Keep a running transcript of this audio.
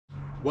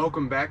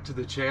Welcome back to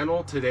the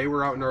channel. Today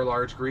we're out in our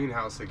large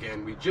greenhouse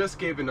again. We just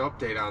gave an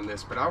update on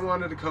this, but I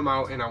wanted to come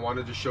out and I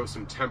wanted to show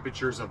some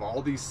temperatures of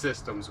all these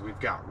systems we've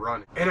got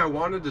running. And I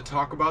wanted to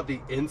talk about the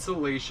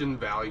insulation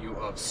value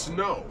of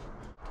snow.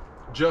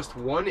 Just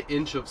 1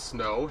 inch of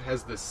snow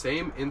has the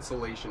same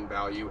insulation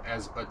value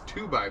as a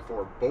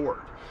 2x4 board.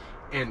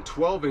 And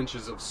 12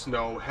 inches of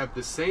snow have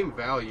the same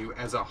value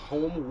as a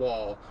home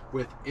wall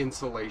with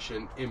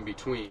insulation in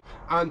between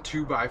on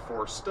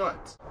 2x4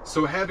 studs.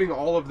 So having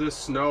all of this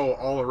snow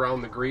all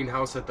around the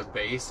greenhouse at the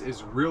base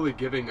is really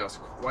giving us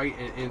quite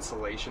an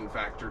insulation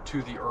factor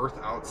to the earth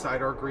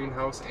outside our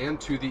greenhouse and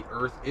to the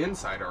earth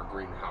inside our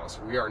greenhouse.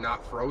 We are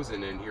not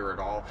frozen in here at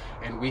all,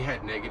 and we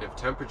had negative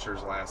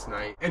temperatures last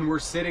night, and we're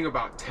sitting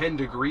about 10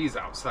 degrees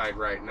outside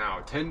right now,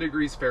 10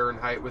 degrees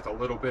Fahrenheit with a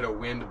little bit of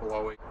wind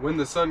blowing. When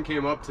the sun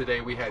came up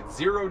today, we had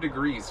 0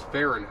 degrees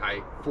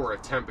Fahrenheit for a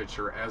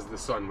temperature as the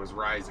sun was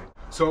rising.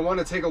 So I want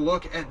to take a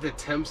look at the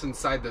temps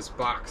inside this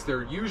box.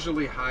 They're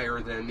usually higher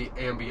than the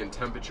ambient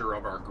temperature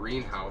of our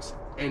greenhouse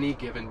any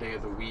given day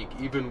of the week,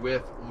 even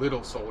with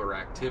little solar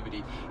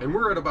activity. And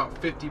we're at about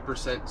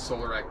 50%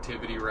 solar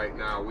activity right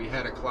now. We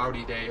had a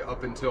cloudy day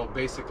up until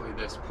basically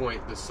this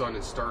point. The sun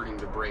is starting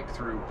to break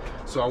through.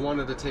 So I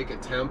wanted to take a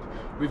temp.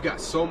 We've got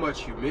so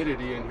much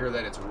humidity in here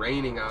that it's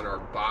raining on our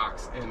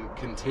box and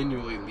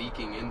continually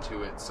leaking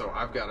into it. So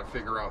I've got to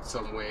figure out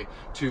some way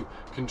to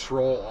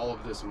control all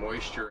of this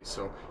moisture.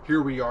 So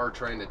here we are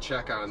trying to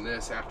check on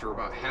this after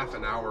about half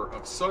an hour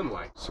of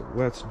sunlight. So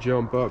let's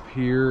jump up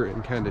here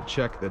and kind of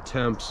check the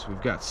temps.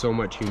 We've got so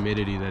much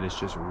humidity that it's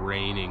just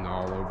raining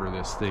all over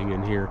this thing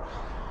in here.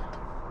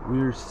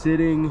 We're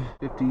sitting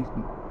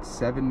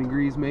 57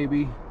 degrees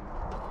maybe.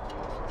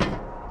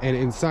 And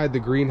inside the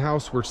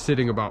greenhouse, we're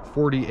sitting about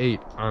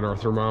 48 on our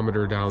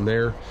thermometer down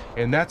there.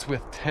 And that's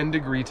with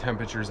 10-degree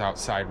temperatures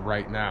outside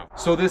right now.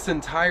 So this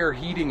entire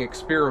heating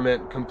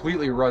experiment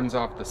completely runs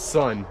off the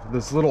sun.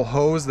 This little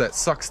hose that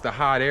sucks the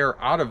hot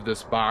air out of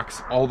this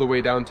box all the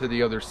way down to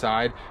the other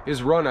side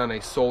is run on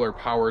a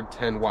solar-powered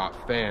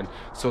 10-watt fan.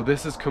 So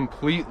this is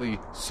completely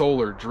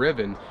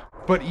solar-driven.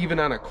 But even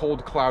on a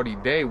cold, cloudy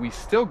day, we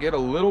still get a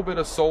little bit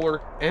of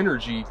solar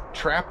energy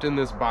trapped in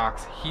this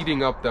box,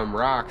 heating up them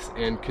rocks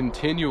and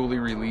continually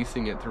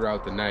releasing it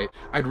throughout the night.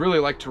 I'd really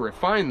like to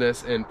refine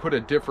this and put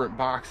a different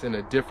box in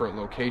a different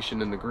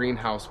location in the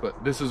greenhouse,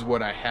 but this is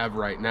what I have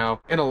right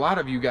now. And a lot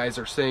of you guys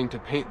are saying to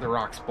paint the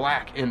rocks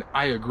black, and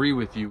I agree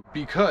with you,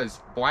 because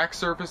black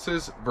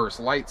surfaces versus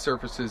light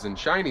surfaces and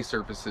shiny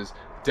surfaces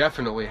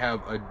definitely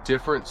have a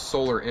different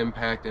solar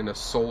impact and a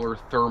solar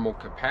thermal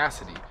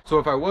capacity. So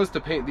if I was to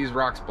paint these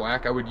rocks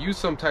black, I would use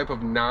some type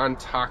of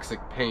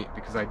non-toxic paint,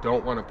 because I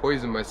don't want to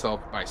poison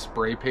myself by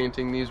spray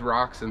painting these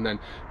rocks and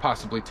then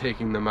possibly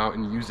taking them out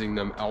and using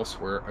them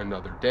elsewhere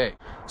another day.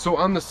 So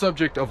on the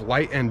subject of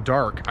light and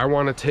dark, I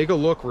want to take a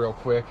look real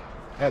quick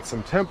at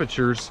some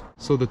temperatures.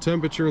 So the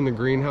temperature in the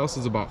greenhouse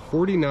is about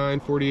 49,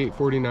 48,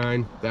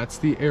 49. That's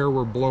the air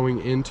we're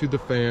blowing into the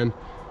fan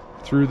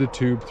through the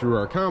tube through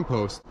our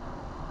compost.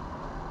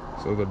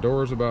 So the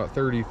door's about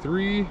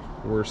 33.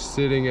 We're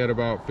sitting at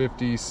about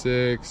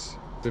 56,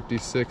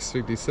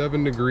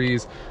 57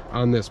 degrees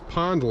on this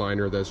pond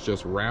liner that's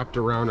just wrapped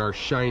around our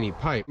shiny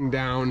pipe.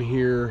 Down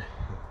here,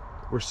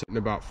 we're sitting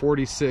about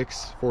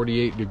 46,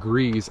 48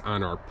 degrees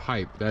on our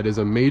pipe. That is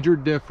a major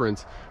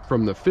difference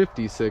from the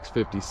 56,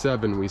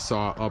 57 we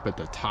saw up at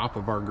the top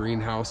of our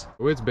greenhouse.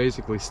 So it's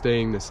basically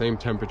staying the same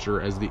temperature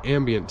as the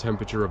ambient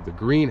temperature of the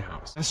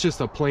greenhouse. That's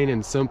just a plain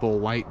and simple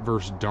light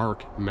versus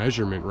dark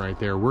measurement right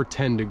there. We're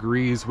 10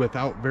 degrees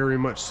without very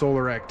much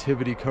solar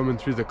activity coming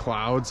through the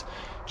clouds,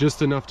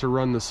 just enough to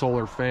run the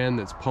solar fan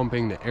that's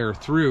pumping the air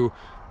through,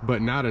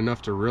 but not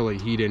enough to really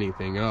heat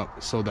anything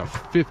up. So the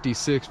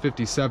 56,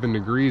 57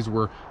 degrees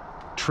we're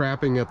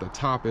trapping at the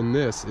top in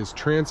this is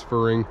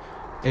transferring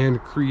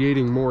and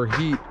creating more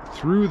heat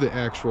through the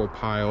actual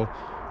pile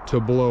to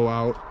blow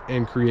out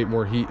and create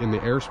more heat in the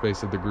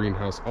airspace of the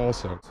greenhouse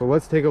also. So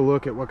let's take a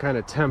look at what kind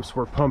of temps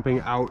we're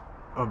pumping out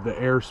of the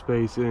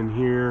airspace in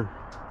here.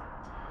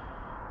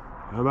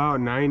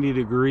 About 90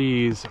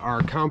 degrees.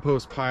 Our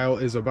compost pile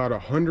is about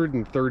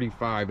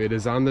 135. It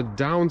is on the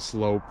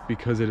downslope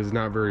because it is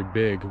not very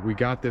big. We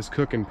got this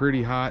cooking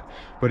pretty hot,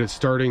 but it's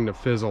starting to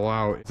fizzle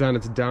out. It's on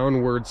its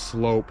downward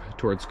slope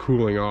towards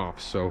cooling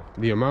off. So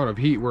the amount of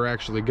heat we're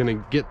actually going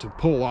to get to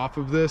pull off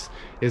of this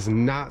is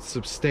not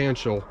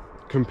substantial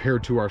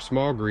compared to our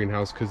small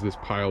greenhouse, because this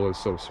pile is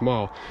so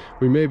small.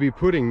 We may be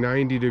putting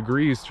 90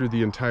 degrees through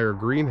the entire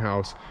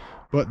greenhouse,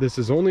 but this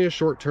is only a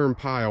short-term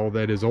pile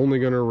that is only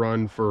going to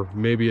run for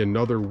maybe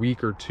another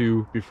week or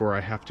two before I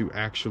have to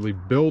actually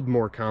build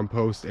more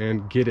compost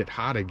and get it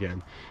hot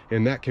again.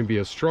 And that can be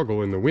a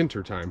struggle in the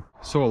winter time.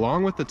 So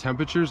along with the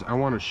temperatures, I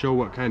want to show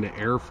what kind of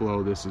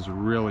airflow this is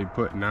really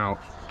putting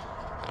out.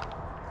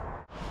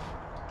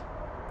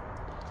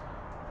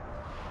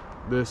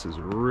 This is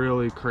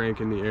really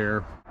cranking the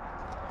air.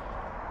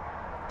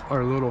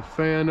 Our little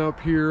fan up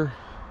here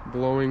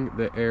blowing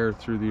the air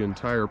through the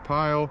entire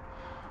pile,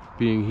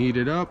 being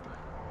heated up.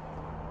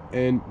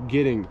 and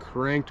getting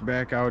cranked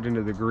back out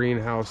into the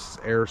greenhouse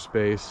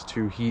airspace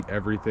to heat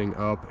everything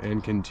up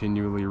and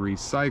continually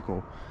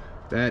recycle.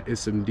 That is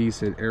some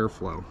decent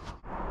airflow.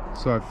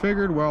 So I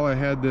figured while I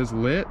had this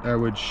lit, I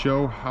would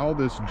show how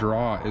this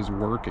draw is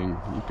working.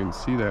 You can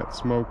see that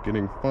smoke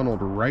getting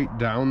funneled right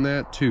down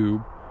that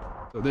tube.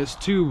 So this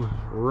tube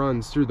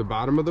runs through the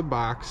bottom of the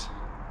box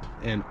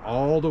and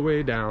all the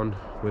way down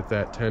with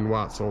that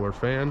 10-watt solar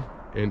fan,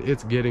 and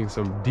it's getting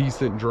some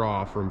decent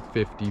draw from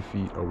 50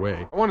 feet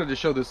away. I wanted to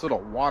show this little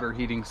water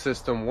heating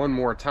system one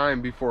more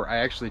time before I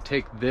actually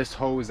take this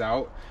hose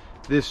out.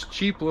 This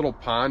cheap little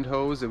pond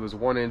hose, it was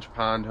 1-inch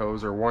pond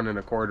hose or 1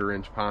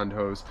 1/4-inch pond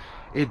hose.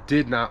 It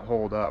did not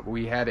hold up.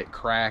 We had it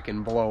crack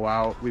and blow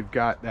out. We've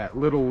got that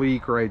little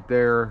leak right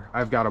there.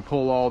 I've got to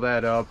pull all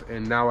that up,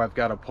 and now I've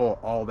got to pull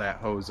all that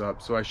hose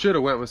up. So I should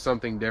have went with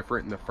something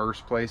different in the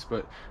first place,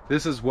 but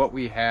this is what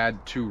we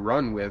had to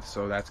run with,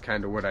 so that's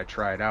kind of what I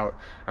tried out.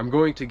 I'm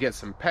going to get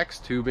some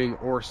PEX tubing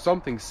or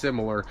something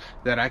similar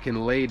that I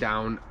can lay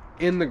down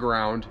in the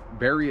ground,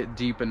 bury it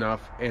deep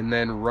enough, and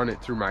then run it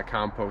through my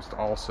compost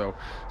also.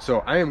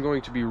 So I am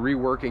going to be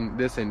reworking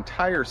this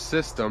entire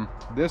system.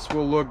 This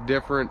will look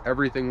different,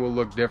 everything will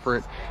look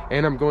different,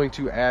 and I'm going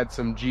to add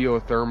some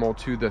geothermal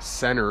to the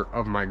center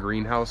of my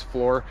greenhouse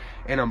floor,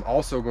 and I'm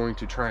also going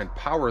to try and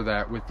power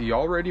that with the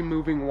already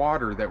moving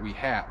water that we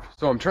have.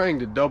 So I'm trying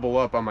to double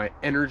up on my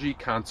energy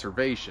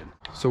conservation.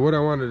 So what I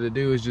wanted to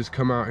do is just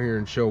come out here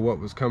and show what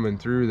was coming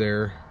through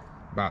there.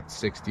 About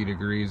 60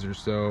 degrees or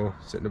so,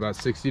 sitting about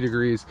 60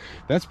 degrees.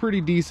 That's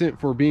pretty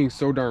decent for being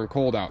so darn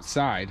cold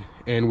outside,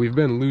 and we've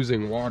been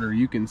losing water.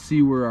 You can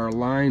see where our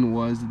line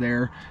was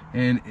there,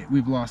 and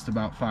we've lost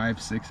about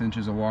 5-6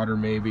 inches of water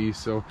maybe,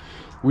 so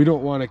we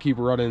don't want to keep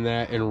running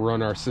that and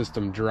run our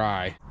system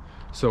dry.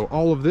 So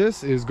all of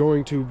this is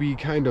going to be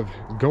kind of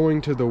going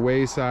to the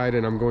wayside,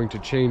 and I'm going to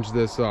change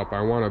this up.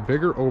 I want a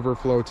bigger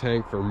overflow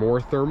tank for more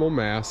thermal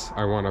mass.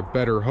 I want a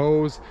better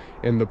hose,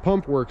 and the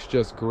pump works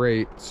just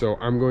great. So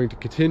I'm going to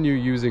continue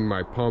using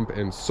my pump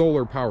and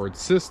solar powered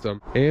system.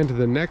 And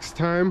the next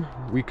time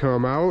we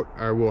come out,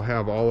 I will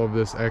have all of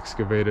this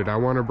excavated. I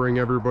want to bring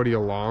everybody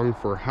along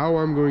for how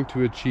I'm going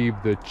to achieve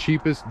the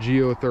cheapest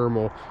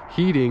geothermal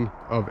heating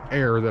of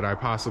air that I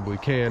possibly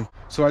can.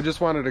 So I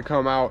just wanted to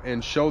come out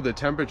and show the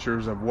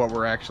temperatures of what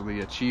we're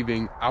actually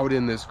achieving out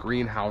in this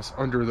greenhouse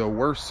under the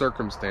worst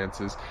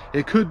circumstances.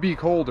 It could be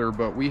colder,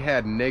 but we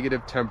had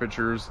negative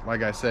temperatures.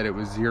 Like I said, it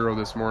was 0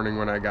 this morning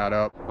when I got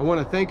up. I want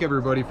to thank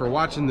everybody for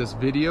watching this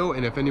video,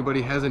 and if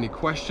anybody has any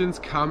questions,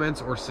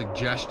 comments, or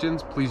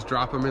suggestions, please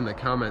drop them in the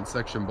comment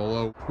section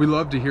below. We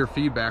love to hear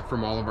feedback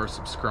from all of our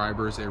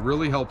subscribers. It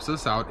really helps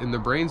us out in the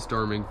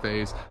brainstorming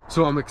phase.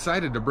 So I'm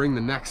excited to bring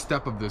the next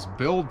step of this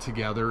build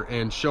together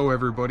and show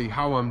everybody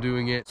how I'm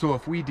doing it. So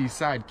if we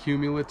decide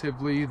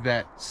cumulatively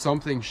that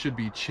something should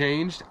be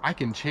changed, I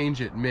can change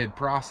it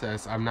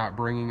mid-process. I'm not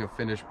bringing a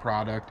finished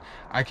product.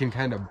 I can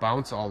kind of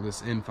bounce all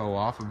this info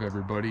off of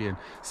everybody and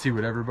see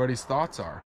what everybody's thoughts are.